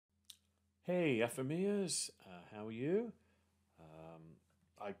Hey FMEers, how are you?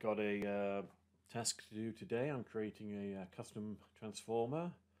 I've got a task to do today. I'm creating a custom transformer,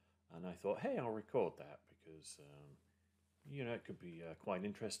 and I thought, hey, I'll record that because it could be quite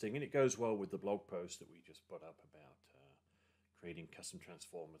interesting, and it goes well with the blog post that we just put up about creating custom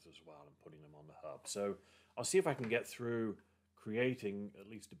transformers as well and putting them on the hub. So I'll see if I can get through creating at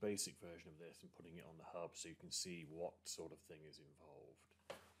least a basic version of this and putting it on the hub so you can see what sort of thing is involved.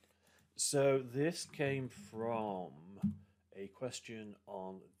 So this came from a question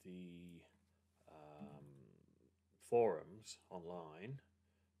on the forums online.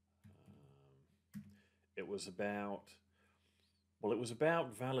 It was about, well, it was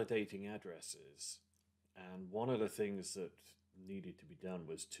about validating addresses, and one of the things that needed to be done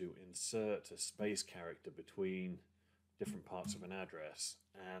was to insert a space character between different parts of an address,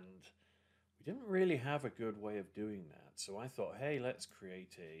 and we didn't really have a good way of doing that. So I thought, hey, let's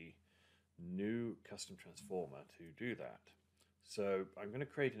create a new custom transformer to do that. So I'm going to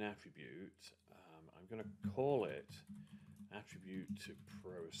create an attribute. I'm going to call it attribute to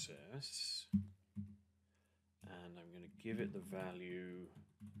process, and I'm going to give it the value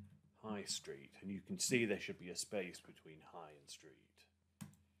high street, and you can see there should be a space between high and street.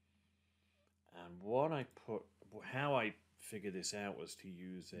 And how I figured this out was to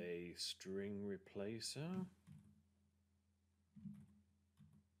use a StringReplacer.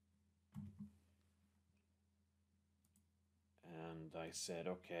 And I said,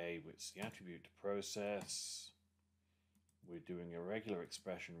 okay, it's the attribute to process. We're doing a regular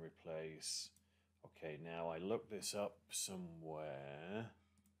expression replace. Okay, now I looked this up somewhere.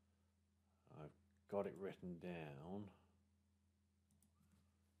 I've got it written down.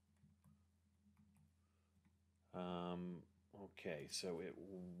 Okay, so it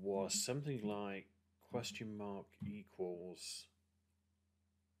was something like question mark equals,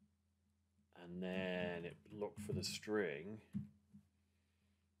 and then it looked for the string,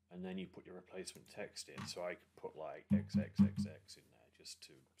 and then you put your replacement text in. So I could put like XXXX in there just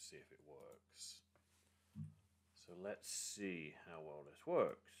to see if it works. So let's see how well this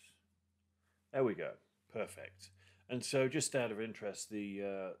works. There we go, perfect. And so just out of interest,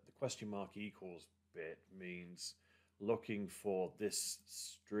 the question mark equals bit means looking for this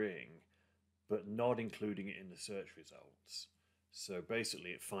string, but not including it in the search results. So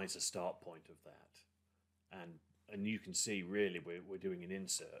basically it finds a start point of that. And you can see really we're doing an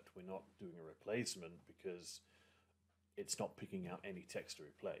insert. We're not doing a replacement because it's not picking out any text to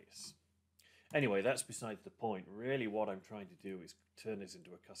replace. Anyway, that's besides the point. Really what I'm trying to do is turn this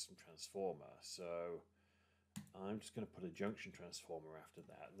into a custom transformer. So I'm just going to put a junction transformer after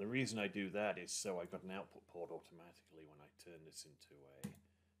that. And the reason I do that is so I got an output port automatically when I turn this into a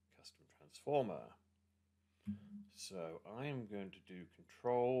custom transformer. So I am going to do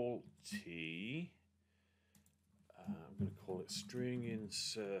Control T. I'm going to call it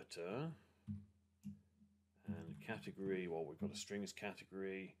StringInserter. And category, well, we've got a strings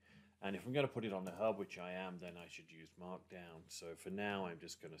category. And if I'm going to put it on the hub, which I am, then I should use Markdown. So for now, I'm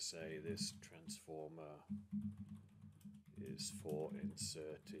just going to say this transformer is for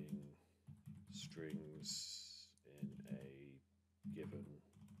inserting strings in a given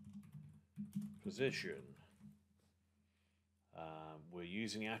position. We're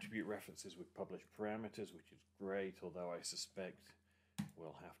using attribute references with published parameters, which is great, although I suspect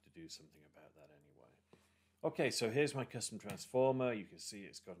we'll have to do something about that anyway. Okay, so here's my custom transformer. You can see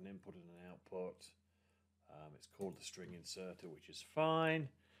it's got an input and an output. It's called the StringInserter, which is fine.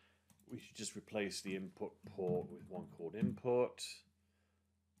 We should just replace the input port with one called input.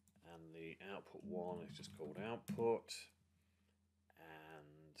 And the output one is just called output.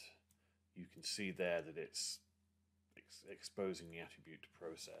 And you can see there that it's exposing the attribute to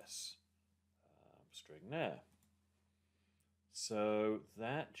process string there. So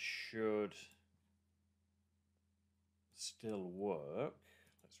that should still work.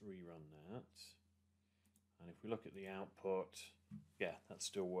 Let's rerun that. And if we look at the output, yeah, that's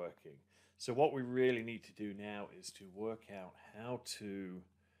still working. So what we really need to do now is to work out how to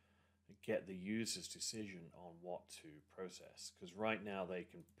get the user's decision on what to process. Because right now they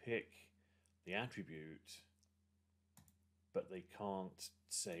can pick the attribute, but they can't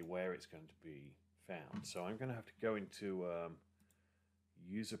say where it's going to be found. So I'm going to have to go into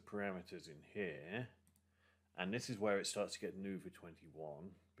user parameters in here. And this is where it starts to get Nuva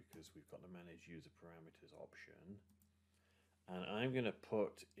 21 because we've got the manage user parameters option. And I'm going to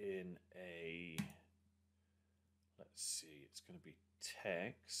put in a, let's see, it's going to be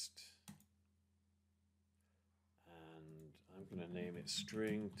text. And I'm going to name it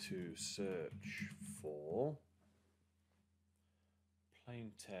string to search for.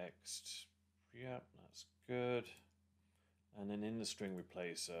 Plain text, Yep, that's good. And then in the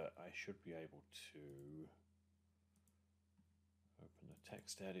StringReplacer, I should be able to open the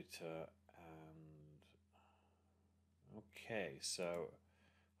text editor and okay, so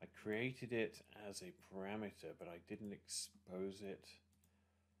I created it as a parameter, but I didn't expose it.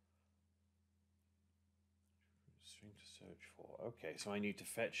 String to search for. Okay, so I need to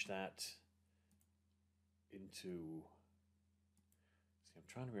fetch that into. See, I'm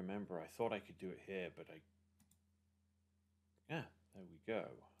trying to remember. I thought I could do it here, but yeah, there we go.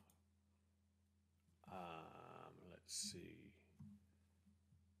 Let's see.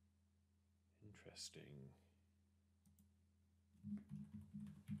 Interesting.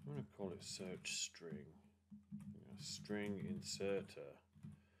 I'm going to call it search string. StringInserter.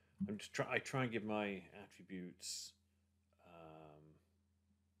 I try and give my attributes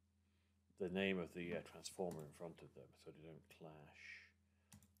the name of the transformer in front of them so they don't clash.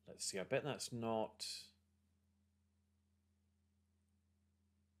 Let's see. I bet that's not.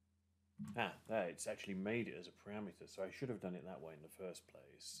 There, it's actually made it as a parameter, so I should have done it that way in the first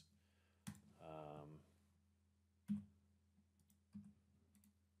place.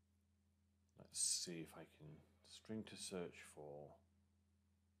 Let's see if I can string to search for,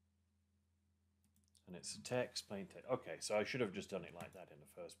 and it's a text, plain text. Okay, so I should have just done it like that in the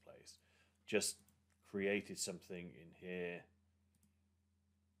first place. Just created something in here,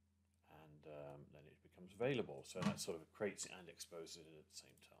 and then it becomes available. So that sort of creates it and exposes it at the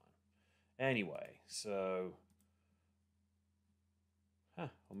same time. Anyway, so,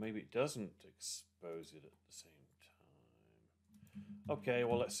 or maybe it doesn't expose it at the same time. Okay,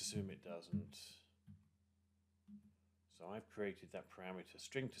 well, let's assume it doesn't. So I've created that parameter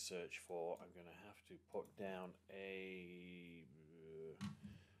string to search for. I'm going to have to put down a,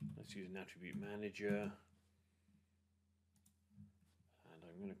 let's use an attribute manager. And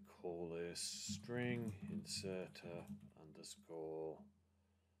I'm going to call this StringInserter underscore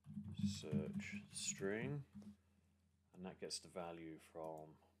search string, and that gets the value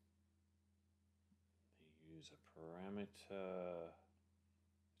from the user parameter.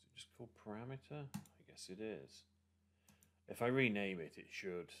 Is it just called parameter? I guess it is. If I rename it, it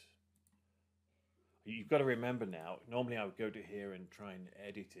should. You've got to remember now, normally I would go to here and try and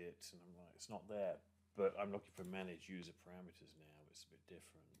edit it, and I'm like, it's not there, but I'm looking for manage user parameters now. It's a bit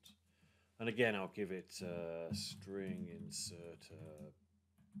different. And again, I'll give it StringInserter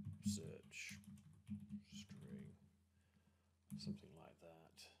search string, something like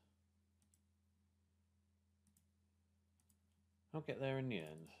that. I'll get there in the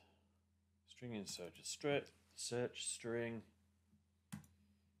end. StringInserter search string,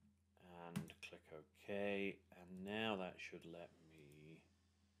 and click OK, and now that should let me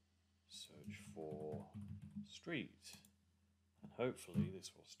search for street, and hopefully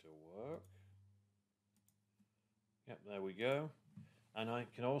this will still work. Yep, there we go. And I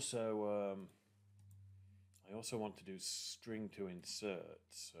can also, I also want to do string to insert.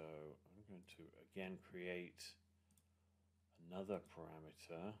 So I'm going to again create another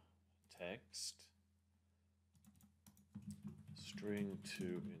parameter, text, string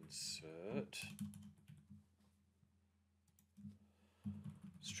to insert,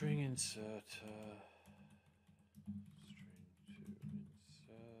 StringInserter, string to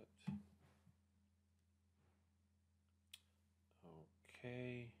insert.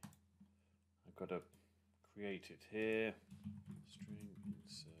 Okay, I've got to create it here.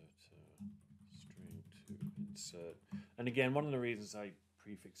 StringInserter, string to insert. And again, one of the reasons I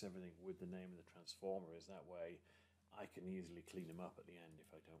prefix everything with the name of the transformer is that way I can easily clean them up at the end if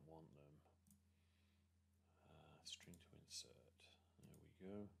I don't want them. String to insert. There we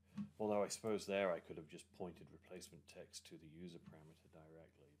go. Although I suppose there I could have just pointed replacement text to the user parameter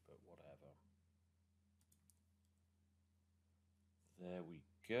directly, but whatever. There we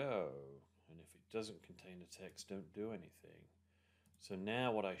go. And if it doesn't contain the text, don't do anything. So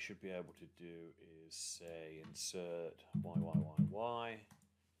now what I should be able to do is say insert y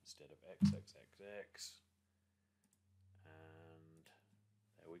instead of xxxx. And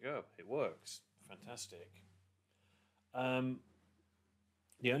there we go. It works. Fantastic.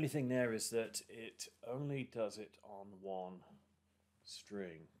 The only thing there is that it only does it on one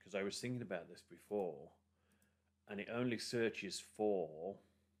string, because I was thinking about this before, and it only searches for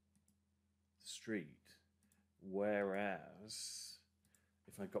street, whereas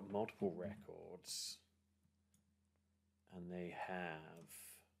if I've got multiple records and they have,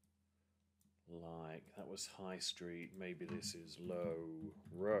 like, that was High Street, maybe this is Low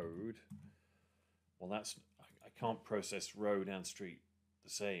Road, well, that's, I can't process road and street the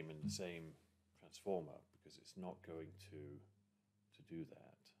same in the same transformer because it's not going to do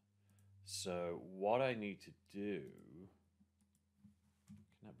that. So what I need to do,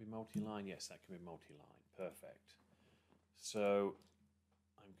 can that be multi-line? Yes, that can be multi-line. Perfect. So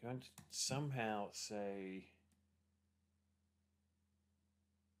I'm going to somehow say,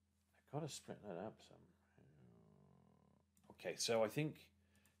 I've got to split that up somehow. Okay, so I think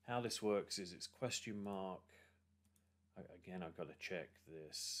how this works is it's question mark. Again, I've got to check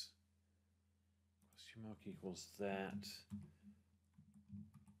this. Question mark equals that.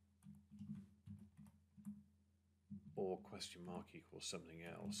 Or question mark equals something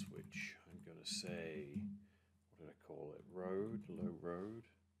else, which I'm going to say, what did I call it? Road, low road.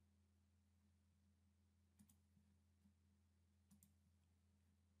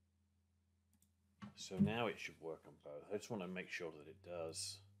 So now it should work on both. I just want to make sure that it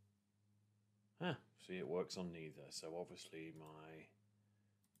does. See, it works on neither. So obviously my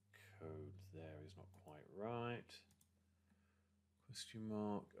code there is not quite right. Question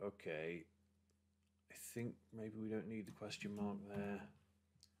mark, okay. I think maybe we don't need the question mark there.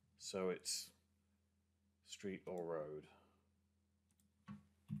 So it's street or road.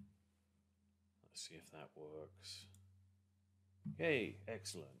 Let's see if that works. Yay,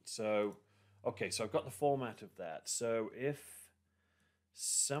 excellent. So, okay, so I've got the format of that. So if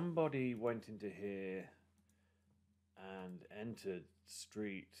somebody went into here and entered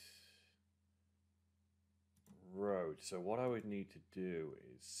street road, so what I would need to do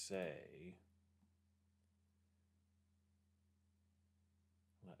is say,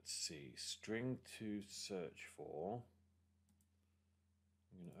 let's see, string to search for.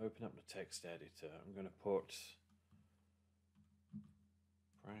 I'm going to open up the text editor. I'm going to put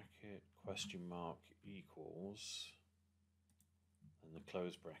bracket question mark equals and the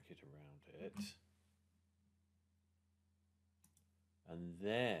close bracket around it. And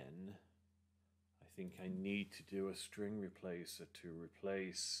then I think I need to do a StringReplacer to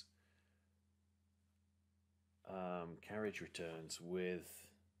replace carriage returns with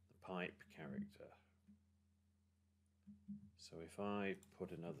the pipe character. So if I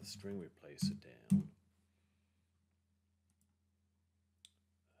put another StringReplacer down,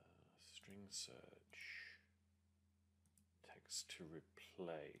 string search, text to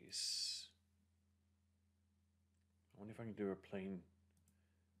replace. I wonder if I can do a plain.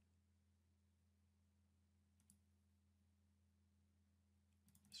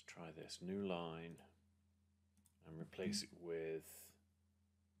 Let's try this, new line, and replace it with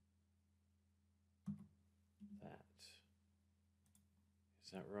that.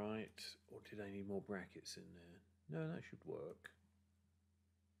 Is that right? Or did I need more brackets in there? No, that should work.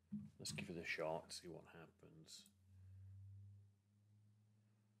 Let's give it a shot, see what happens.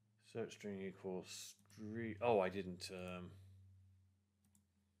 Search string equals street. Oh, I didn't. So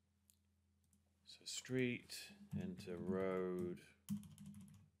street, enter road.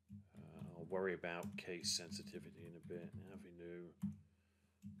 I'll worry about case sensitivity in a bit.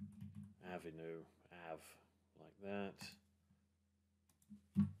 Avenue, av, like that.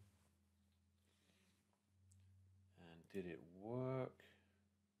 And did it work?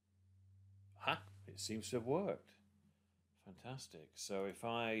 It seems to have worked. Fantastic. So if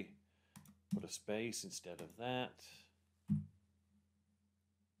I put a space instead of that,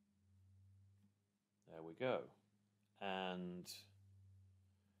 there we go. And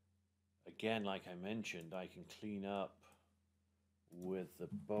again, like I mentioned, I can clean up with the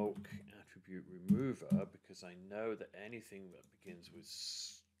bulk attribute remover because I know that anything that begins with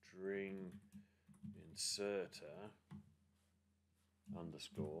StringInserter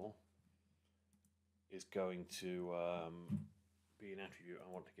underscore is going to be an attribute I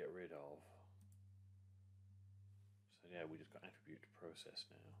want to get rid of. So yeah, we just got attribute to process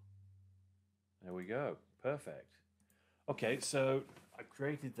now. There we go. Perfect. Okay, so I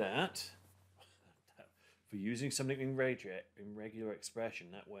created that for using something in regular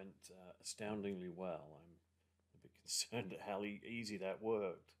expression. That went astoundingly well. I'm a bit concerned at how easy that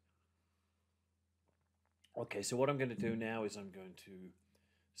worked. Okay, so what I'm going to do now is I'm going to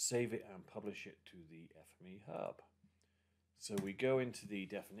save it and publish it to the FME Hub. So we go into the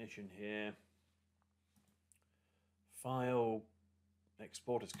definition here, file,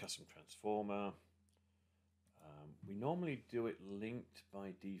 export as custom transformer. We normally do it linked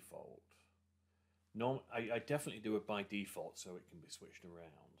by default. I definitely do it by default so it can be switched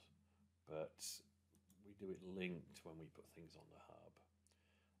around, but we do it linked when we put things on the hub.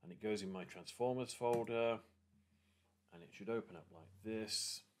 And it goes in my transformers folder, and it should open up like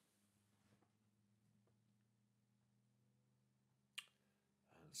this.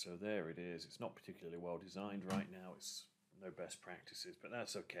 And so there it is. It's not particularly well designed right now. It's no best practices, but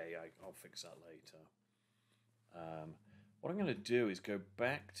that's okay. I'll fix that later. What I'm going to do is go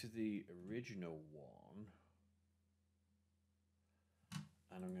back to the original one,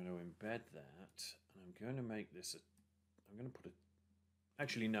 and I'm going to embed that, and I'm going to make this I'm going to put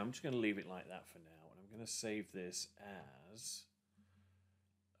actually no, I'm just going to leave it like that for now, and I'm going to save this as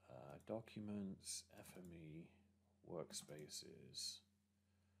Documents, FME, Workspaces,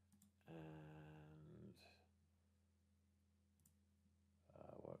 and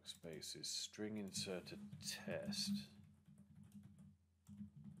Workspaces, StringInserter test.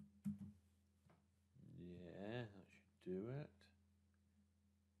 Yeah, that should do it.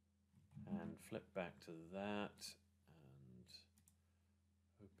 And flip back to that and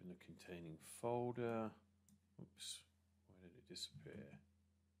open a containing folder. Oops, where did it disappear?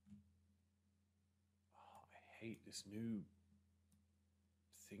 Oh, I hate this new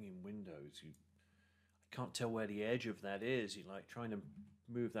thing in Windows. I can't tell where the edge of that is. You're like trying to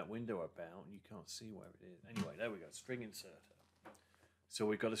move that window about and you can't see where it is. Anyway, there we go, StringInserter. So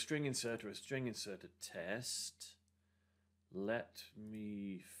we've got a StringInserter, a StringInserter test. Let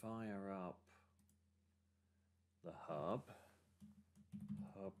me fire up the hub,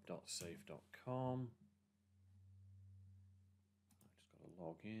 hub.safe.com. I just got to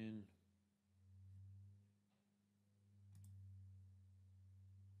log in.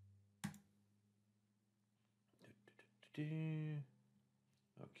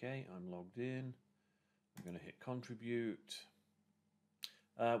 Okay, I'm logged in. I'm going to hit contribute.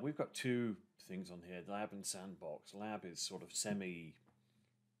 We've got two things on here, lab and sandbox. Lab is sort of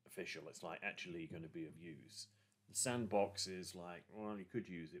semi-official. It's like actually going to be of use. The sandbox is like, well, you could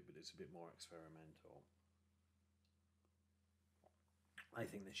use it, but it's a bit more experimental. I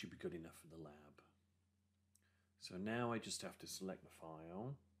think this should be good enough for the lab. So now I just have to select the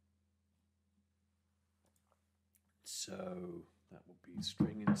file. So that will be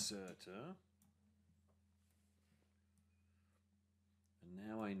StringInserter. And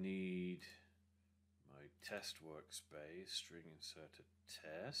now I need my test workspace, StringInserter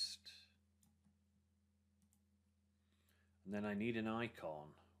test. And then I need an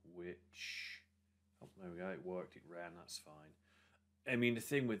icon, which, oh, there we go, it worked, it ran, that's fine. I mean, the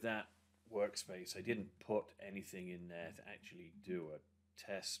thing with that workspace, I didn't put anything in there to actually do a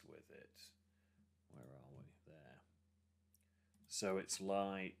test with it. Where are we? There. So it's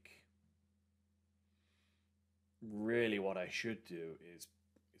like, really what I should do is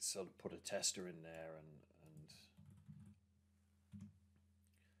sort of put a tester in there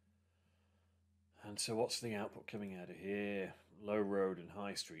and so what's the output coming out of here? Low road and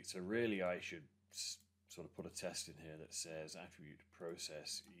high street. So really I should sort of put a test in here that says attribute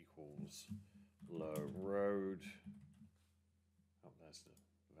process equals low road. Oh, there's the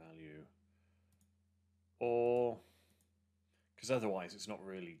value. Or, because otherwise it's not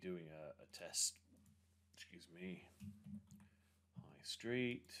really doing a test. Excuse me. High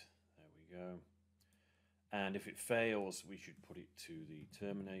street. There we go. And if it fails, we should put it to the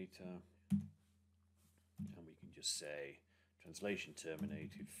terminator. And we can just say translation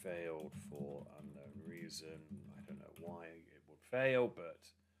terminated, failed for unknown reason. I don't know why it would fail, but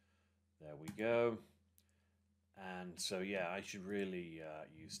there we go. And so yeah, I should really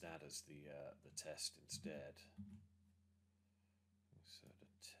use that as the test instead. Insert a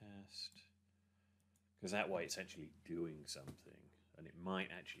test, because that way it's actually doing something, and it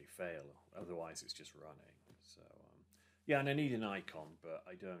might actually fail. Otherwise, it's just running. So yeah, and I need an icon, but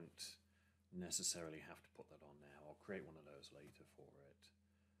I don't necessarily have to put that on now. I'll create one of those later for it.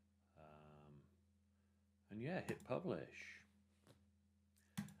 And yeah, hit publish.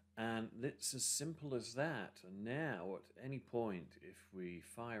 And it's as simple as that. And now, at any point, if we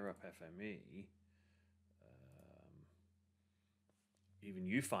fire up FME, even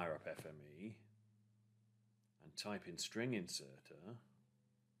you fire up FME and type in StringInserter.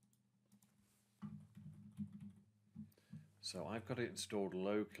 So I've got it installed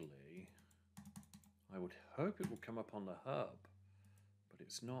locally. I would hope it will come up on the hub, but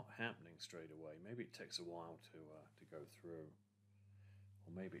it's not happening straight away. Maybe it takes a while to go through.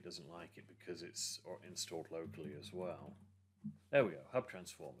 Or maybe it doesn't like it because it's installed locally as well. There we go, Hub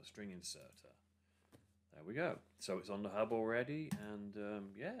Transformer, StringInserter. There we go. So it's on the hub already, and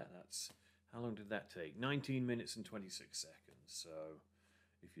yeah, that's, how long did that take? 19 minutes and 26 seconds. So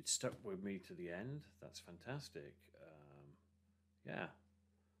if you'd stuck with me to the end, that's fantastic. Yeah.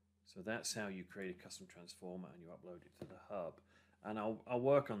 So that's how you create a custom transformer and you upload it to the hub. And I'll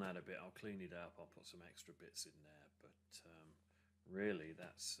work on that a bit. I'll clean it up. I'll put some extra bits in there. But really,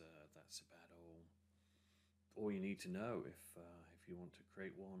 that's about all you need to know if you want to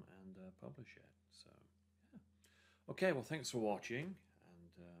create one and publish it. So yeah. Okay. Well, thanks for watching,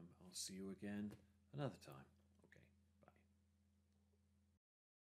 and I'll see you again another time.